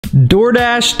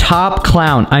Doordash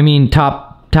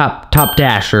Top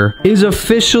Dasher is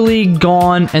officially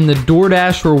gone, and the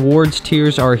Doordash Rewards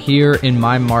tiers are here in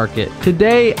my market.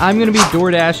 Today, I'm gonna be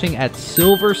Doordashing at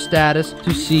Silver Status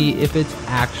to see if it's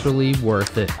actually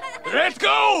worth it. Let's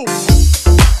go!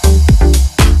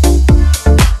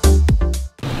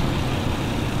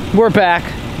 We're back.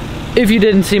 If you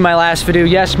didn't see my last video,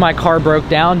 yes, my car broke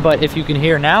down, but if you can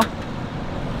hear now,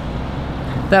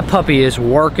 that puppy is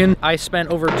working. I spent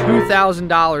over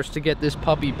 $2,000 to get this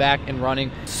puppy back and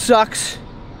running. Sucks,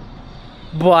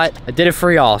 but I did it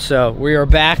for y'all, so we are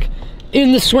back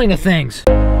in the swing of things.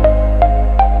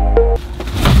 And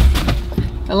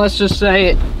let's just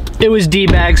say it was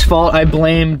D-Bag's fault. I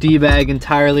blame D-Bag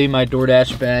entirely, my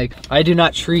DoorDash bag. I do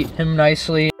not treat him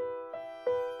nicely.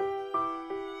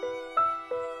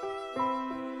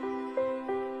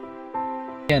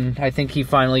 And I think he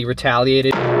finally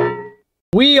retaliated.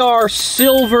 We are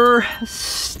Silver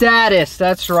Status,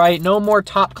 that's right. No more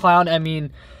Top Clown, I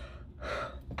mean,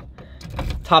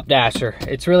 Top Dasher.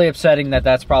 It's really upsetting that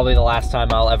that's probably the last time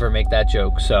I'll ever make that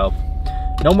joke, so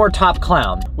no more Top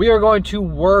Clown. We are going to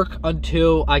work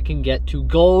until I can get to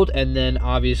gold and then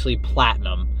obviously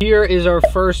platinum. Here is our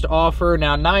first offer.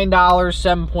 Now $9,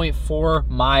 7.4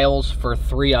 miles for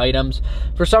 3 items.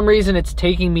 For some reason, it's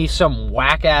taking me some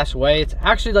whack-ass way. It's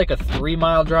actually like a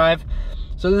 3-mile drive.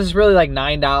 So this is really like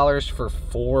 $9 for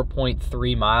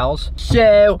 4.3 miles.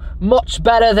 So much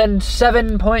better than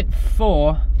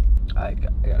 7.4. I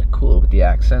gotta cool it with the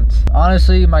accents.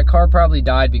 Honestly, my car probably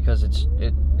died because it's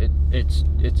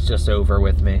just over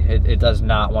with me. It does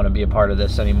not want to be a part of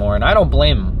this anymore, and I don't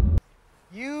blame him.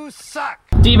 You suck!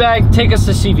 D-Bag, take us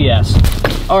to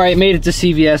CVS. All right, made it to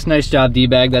CVS. Nice job,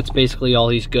 D-Bag. That's basically all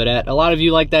he's good at. A lot of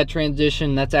you like that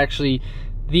transition. That's actually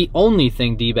the only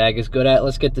thing D-Bag is good at.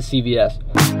 Let's get to CVS.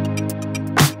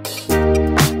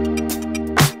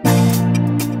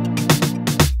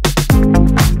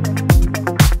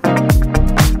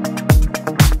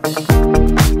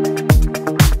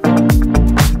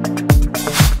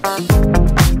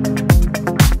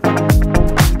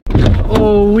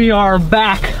 Oh, we are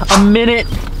back a minute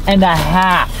and a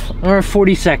half, or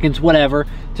 40 seconds, whatever,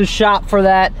 to shop for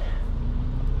that.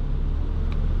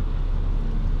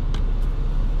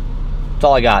 That's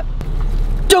all I got.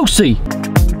 Dosey!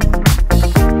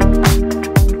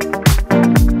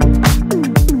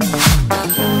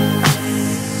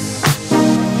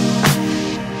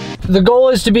 The goal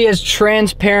is to be as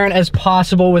transparent as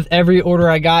possible with every order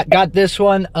I got. Got this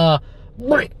one,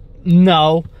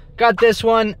 no. Got this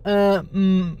one,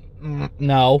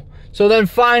 no. So then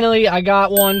finally I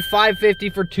got one,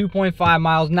 $5.50 for 2.5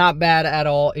 miles. Not bad at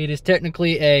all. It is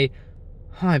technically a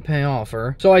high pay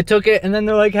offer. So I took it, and then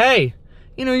they're like, hey,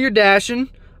 you know, you're dashing.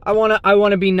 I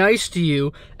wanna be nice to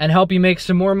you and help you make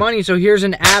some more money. So here's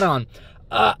an add-on.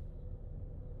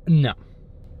 No.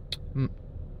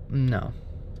 No.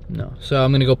 So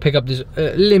I'm gonna go pick up this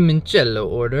limoncello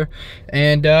order,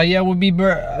 and yeah, we'll be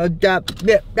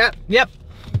yep.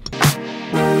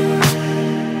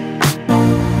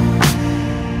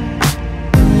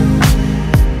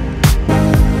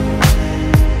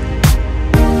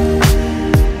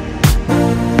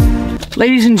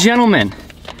 Ladies and gentlemen,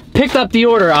 picked up the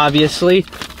order, obviously.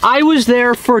 I was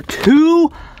there for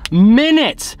 2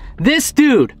 minutes. This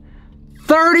dude,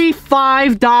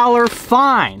 $35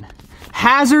 fine.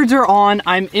 Hazards are on,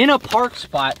 I'm in a park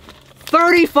spot,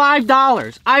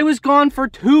 $35. I was gone for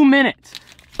 2 minutes.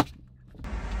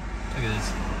 Look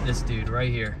at this dude right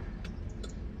here.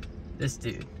 This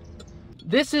dude.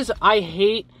 This is, I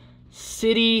hate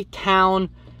city, town,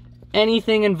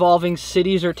 anything involving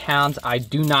cities or towns I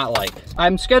do not like.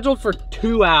 I'm scheduled for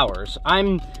 2 hours.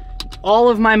 All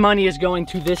of my money is going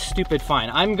to this stupid fine.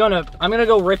 I'm gonna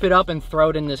go rip it up and throw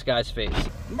it in this guy's face.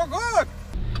 Oh my God!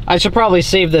 I should probably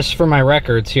save this for my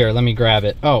records. Here, let me grab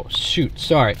it. Oh, shoot,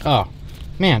 sorry. Oh,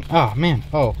 man,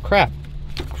 oh, crap.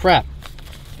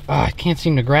 Oh, I can't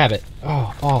seem to grab it.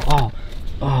 Oh,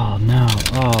 no,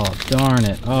 oh, darn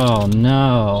it, oh,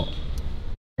 no.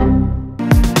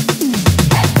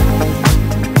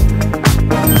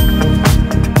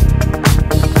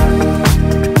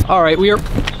 All right,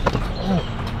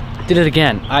 did it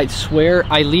again. I swear,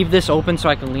 I leave this open so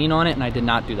I can lean on it, and I did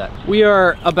not do that. We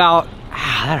are about,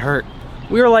 that hurt.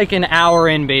 We were like an hour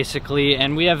in basically,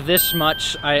 and we have this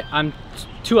much. I'm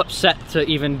too upset to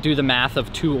even do the math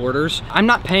of 2 orders. I'm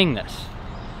not paying this.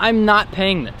 I'm not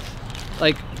paying this.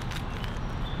 Like,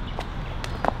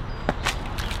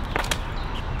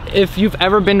 if you've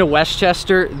ever been to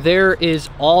Westchester, there is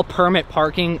all permit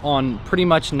parking on pretty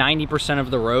much 90%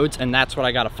 of the roads, and that's what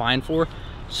I got a fine for.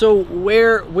 So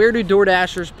where do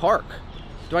DoorDashers park?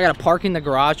 Do I gotta park in the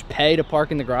garage, pay to park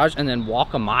in the garage, and then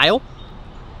walk a mile?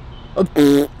 I'm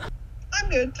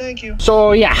good, thank you.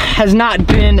 So yeah, has not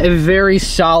been a very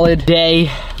solid day,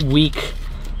 week,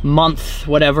 month,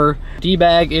 whatever.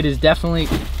 D-bag, it is definitely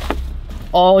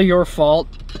all your fault.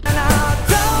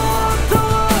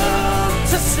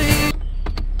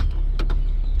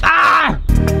 Ah!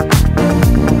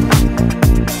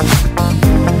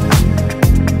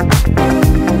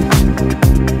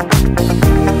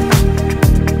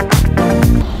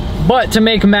 But to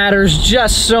make matters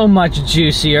just so much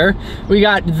juicier, we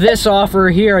got this offer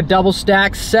here, a double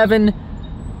stack, $7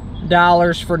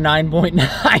 for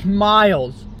 9.9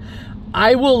 miles.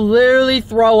 I will literally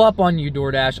throw up on you,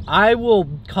 DoorDash. I will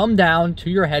come down to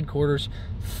your headquarters,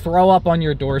 throw up on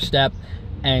your doorstep,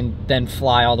 and then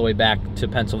fly all the way back to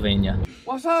Pennsylvania.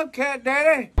 What's up, cat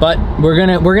daddy? But we're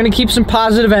gonna keep some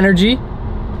positive energy,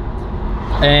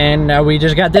 and we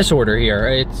just got this order here.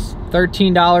 It's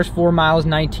 $13, 4 miles,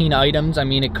 19 items. I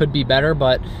mean, it could be better,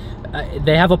 but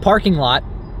they have a parking lot.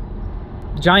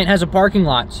 Giant has a parking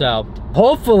lot, so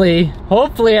hopefully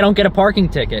I don't get a parking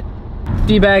ticket.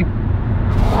 D-bag,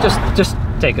 just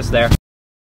take us there.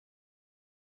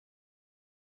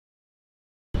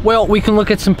 Well, we can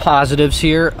look at some positives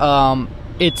here. I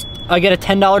get a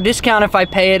 $10 discount if I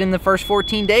pay it in the first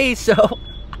 14 days, so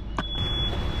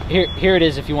here it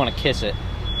is if you want to kiss it.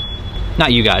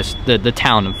 Not you guys, the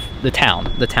town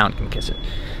can kiss it.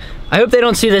 I hope they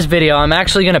don't see this video. I'm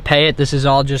actually gonna pay it. This is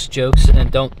all just jokes,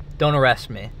 and don't arrest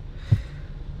me.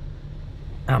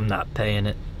 I'm not paying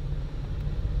it.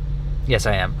 Yes,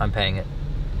 I am. I'm paying it.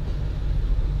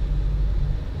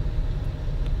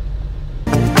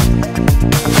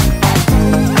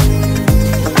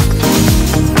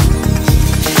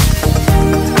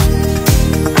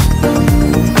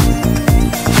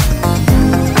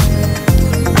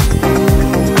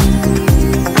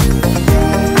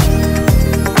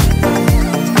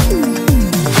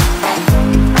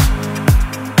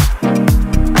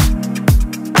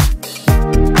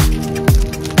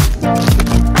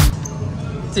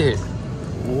 Dude,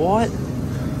 what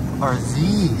are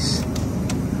these?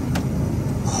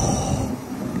 Oh,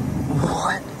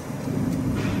 what?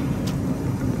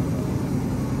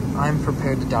 I'm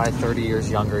prepared to die 30 years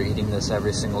younger eating this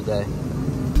every single day.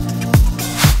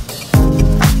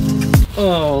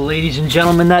 Oh, ladies and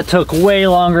gentlemen, that took way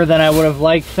longer than I would have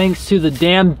liked thanks to the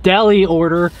damn deli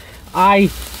order. I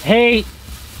hate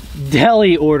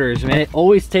deli orders, man. It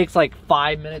always takes like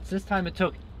 5 minutes. This time it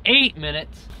took 8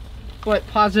 minutes. But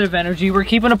positive energy, we're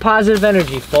keeping a positive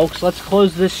energy, folks. Let's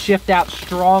close this shift out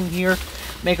strong here,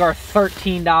 make our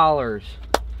 $13,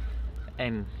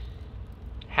 and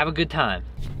have a good time.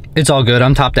 It's all good.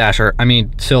 I'm top dasher. I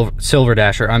mean, silver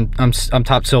dasher. I'm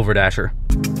top silver dasher.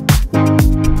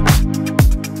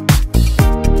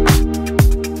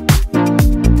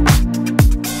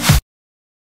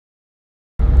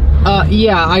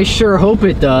 Yeah, I sure hope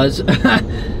it does.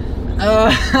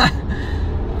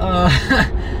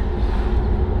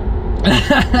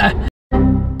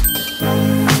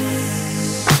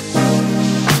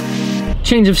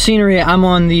 Change of scenery, I'm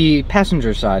on the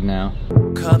passenger side now.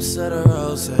 Cups of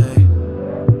rose.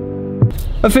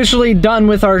 Officially done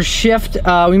with our shift.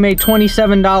 We made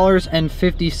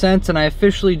 $27.50, and I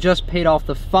officially just paid off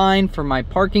the fine for my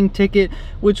parking ticket,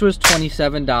 which was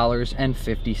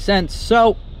 $27.50.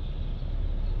 So,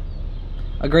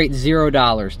 a great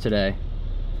 $0 today.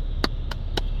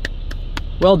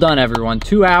 Well done, everyone.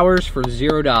 2 hours for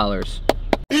 $0.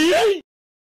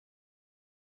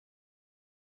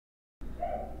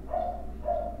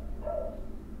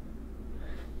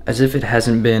 As if it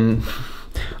hasn't been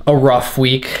a rough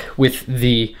week with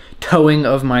the towing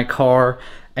of my car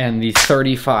and the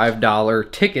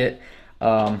 $35 ticket.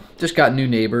 Just got new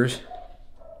neighbors.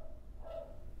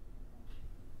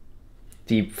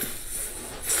 The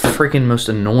freaking most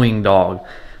annoying dog.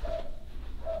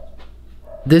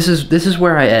 This is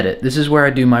where I edit. This is where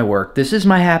I do my work. This is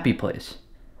my happy place.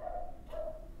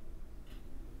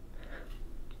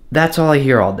 That's all I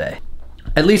hear all day.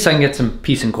 At least I can get some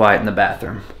peace and quiet in the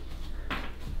bathroom.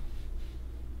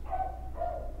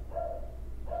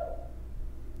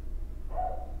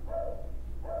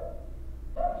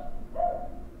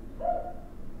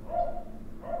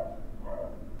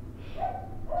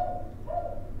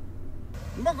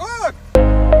 Good.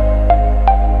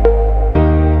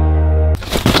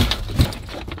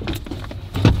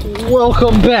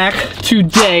 Welcome back to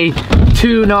day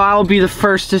 2. Now, I'll be the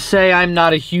first to say I'm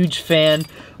not a huge fan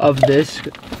of this.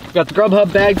 Got the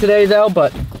Grubhub bag today though,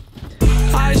 but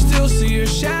I still see your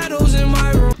shadows in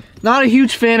my room. Not a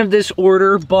huge fan of this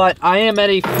order, but I am at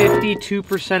a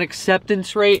 52%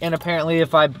 acceptance rate, and apparently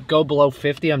if I go below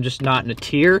 50, I'm just not in a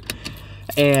tier,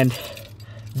 and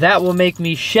that will make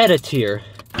me shed a tier.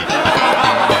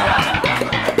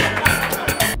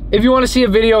 If you want to see a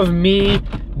video of me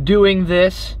doing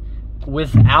this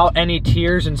without any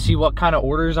tiers and see what kind of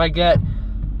orders I get,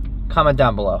 comment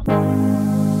down below.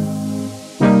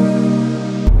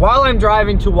 While I'm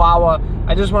driving to Wawa,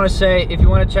 I just want to say, if you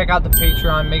want to check out the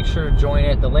Patreon, make sure to join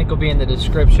it. The link will be in the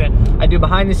description. I do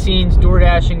behind the scenes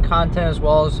Doordashing content as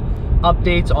well as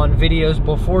updates on videos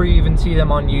before you even see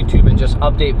them on YouTube, and just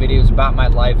update videos about my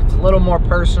life. It's a little more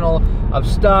personal of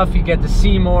stuff. You get to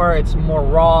see more. It's more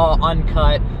raw,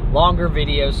 uncut, longer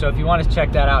videos. So if you want to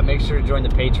check that out, make sure to join the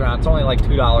Patreon. It's only like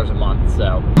 $2 a month,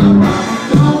 so.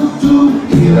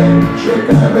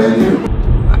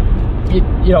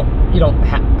 You don't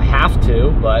have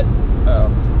to, but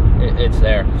it's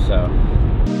there, so.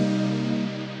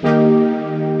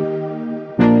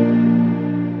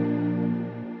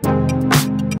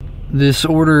 This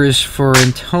order is for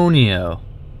Antonio.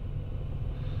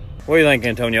 What do you think,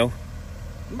 Antonio?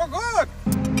 My God.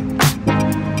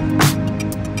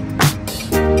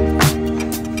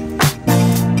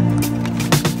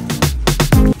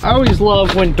 I always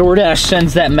love when DoorDash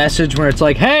sends that message where it's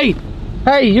like, hey,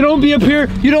 you don't be up here,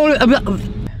 you don't,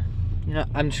 you know,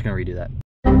 I'm just gonna redo that.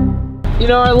 You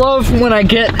know, I love when I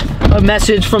get a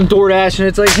message from DoorDash and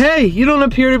it's like, hey, you don't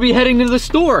appear to be heading to the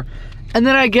store. And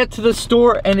then I get to the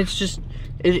store and it's just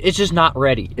not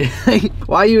ready.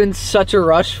 Why are you in such a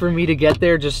rush for me to get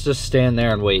there just to stand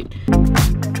there and wait?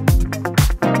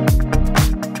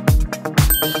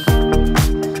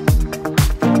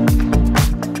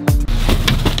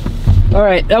 All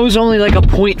right, that was only like a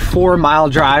 0.4 mile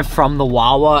drive from the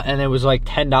Wawa, and it was like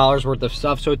 $10 worth of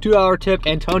stuff. So a $2 tip.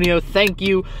 Antonio, thank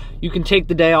you. You can take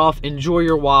the day off, enjoy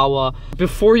your Wawa.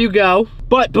 Before you go,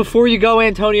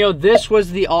 Antonio, this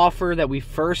was the offer that we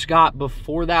first got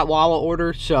before that Wawa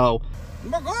order, so.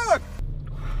 My God.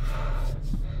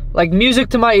 Like music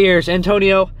to my ears.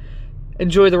 Antonio,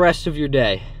 enjoy the rest of your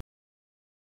day.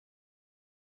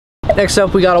 Next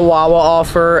up, we got a Wawa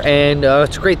offer, and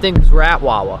it's a great thing because we're at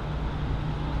Wawa.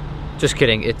 Just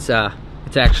kidding, it's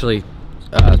actually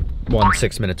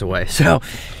 6 minutes away, so.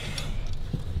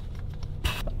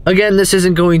 Again, this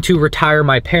isn't going to retire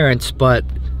my parents, but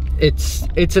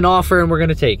it's an offer and we're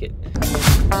gonna take it.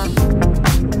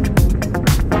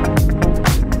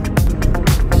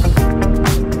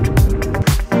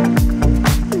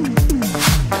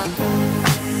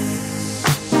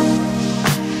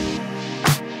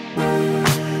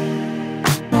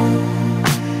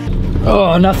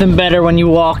 Oh, nothing better when you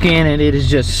walk in and it is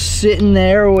just sitting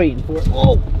there waiting for it.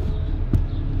 Oh,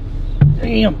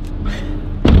 damn.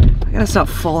 I gotta stop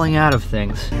falling out of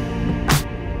things.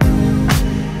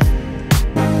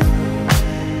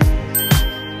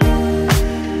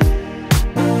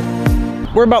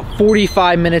 We're about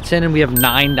 45 minutes in and we have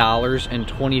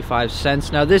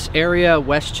 $9.25. Now this area,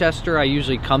 Westchester, I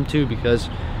usually come to because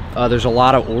there's a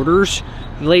lot of orders.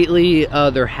 Lately,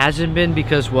 there hasn't been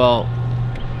because, well,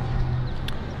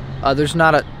 there's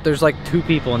like 2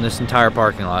 people in this entire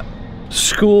parking lot.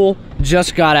 School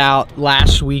just got out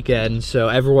last weekend, so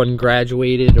everyone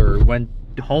graduated or went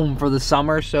home for the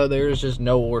summer, so there's just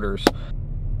no orders.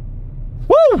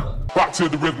 Woo! Rock to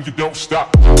the rhythm, you don't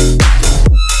stop.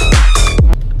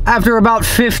 After about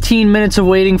 15 minutes of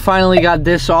waiting, finally got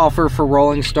this offer for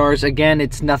Rolling Stars. Again,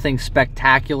 it's nothing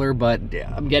spectacular, but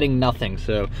I'm getting nothing,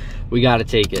 so we gotta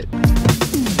take it.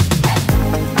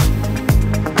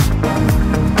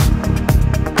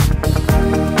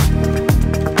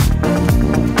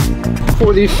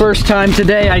 For the first time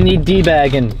today, I need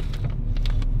D-bagging.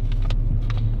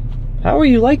 How are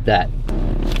you like that?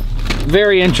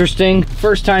 Very interesting.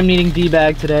 First time needing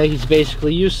D-bag today. He's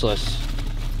basically useless.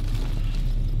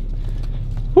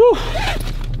 Whew.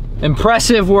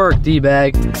 Impressive work,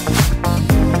 D-bag.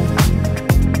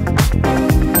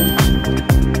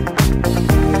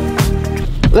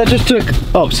 That just took,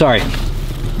 oh, sorry.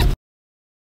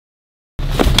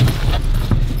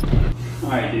 All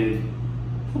right, dude.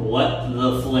 What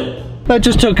the flip? That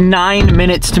just took 9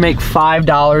 minutes to make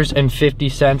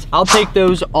 $5.50. I'll take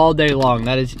those all day long.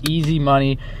 That is easy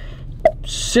money.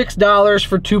 $6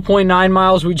 for 2.9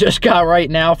 miles we just got right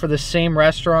now for the same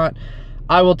restaurant.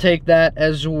 I will take that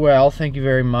as well. Thank you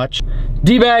very much.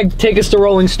 D-Bag, take us to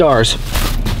Rolling Stars.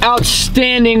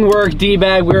 Outstanding work,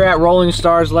 D-Bag. We're at Rolling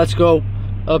Stars. Let's go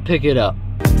pick it up.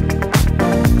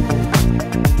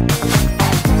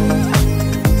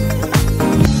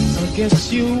 I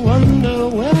guess you wonder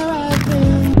where I've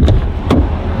been.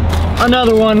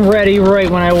 Another one ready right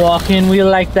when I walk in. We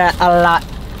like that a lot.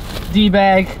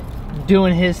 D-Bag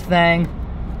doing his thing.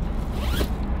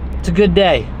 It's a good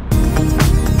day.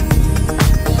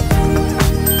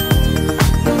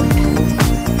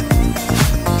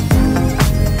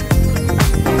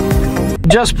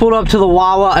 Just pulled up to the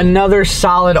Wawa, another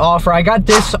solid offer. I got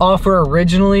this offer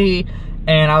originally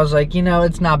and I was like, you know,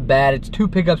 it's not bad. It's 2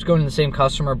 pickups going to the same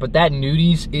customer, but that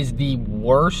Nudies is the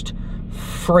worst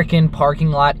freaking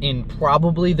parking lot in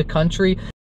probably the country.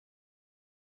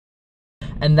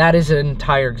 And that is an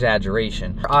entire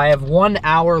exaggeration. I have 1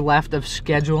 hour left of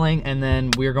scheduling and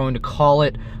then we're going to call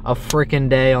it a freaking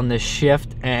day on this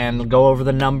shift and go over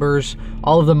the numbers.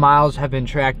 All of the miles have been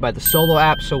tracked by the Solo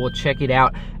app, so we'll check it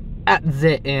out at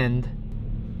the end.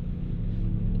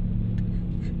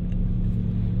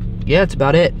 Yeah, that's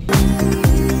about it.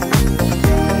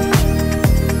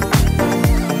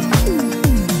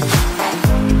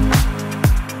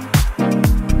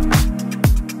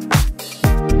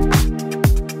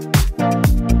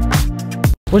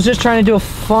 Was just trying to do a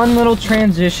fun little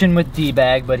transition with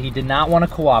D-Bag, but he did not want to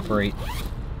cooperate.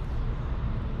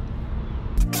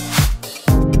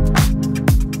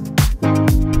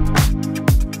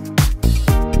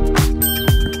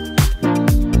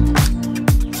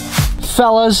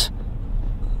 Fellas,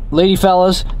 lady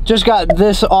fellas, just got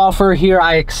this offer here.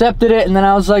 I accepted it and then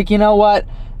I was like, you know what?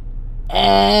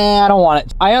 I don't want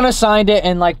it. I unassigned it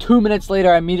and like 2 minutes later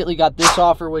I immediately got this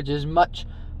offer, which is much,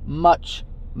 much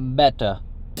better.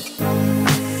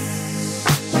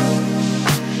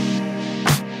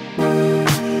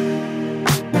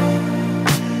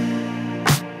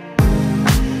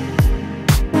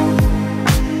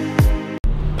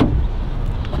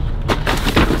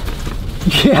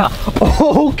 Yeah,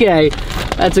 okay,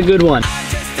 that's a good one.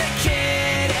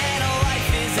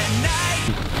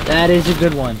 That is a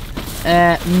good one.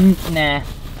 Nah.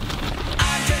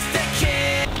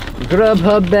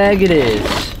 Grubhub bag it is.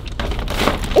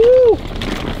 Ooh!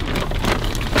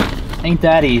 Ain't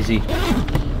that easy.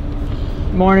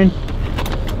 Morning.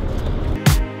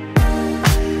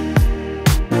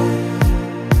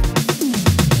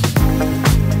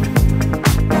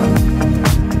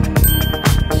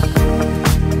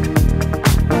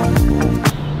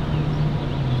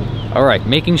 All right,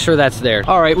 making sure that's there.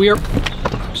 All right, we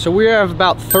have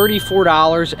about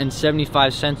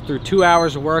 $34.75 through 2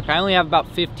 hours of work. I only have about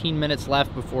 15 minutes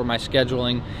left before my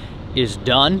scheduling is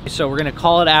done. So we're gonna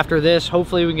call it after this.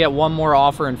 Hopefully we can get one more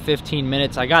offer in 15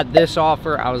 minutes. I got this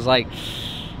offer, I was like,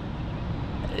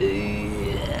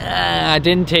 I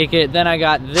didn't take it. Then I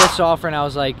got this offer and I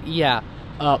was like, yeah,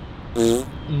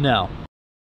 no.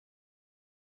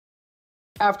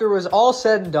 After it was all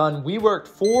said and done, we worked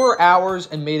 4 hours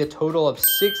and made a total of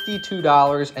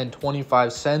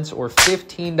 $62.25 or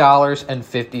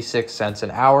 $15.56 an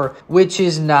hour, which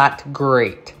is not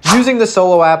great. Using the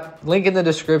Solo app, link in the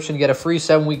description, get a free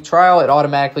 7-week trial. It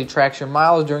automatically tracks your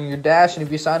miles during your dash, and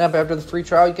if you sign up after the free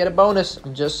trial, you get a bonus.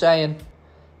 I'm just saying.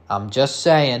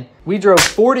 We drove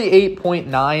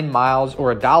 48.9 miles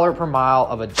or $1 per mile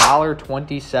of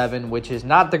 $1.27, which is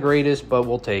not the greatest, but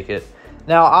we'll take it.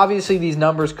 Now, obviously, these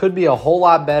numbers could be a whole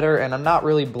lot better, and I'm not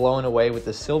really blown away with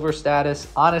the Silver status.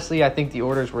 Honestly, I think the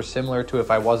orders were similar to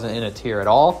if I wasn't in a tier at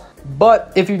all.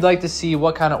 But if you'd like to see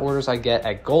what kind of orders I get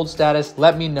at Gold status,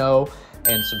 let me know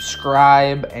and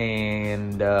subscribe,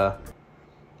 and bye.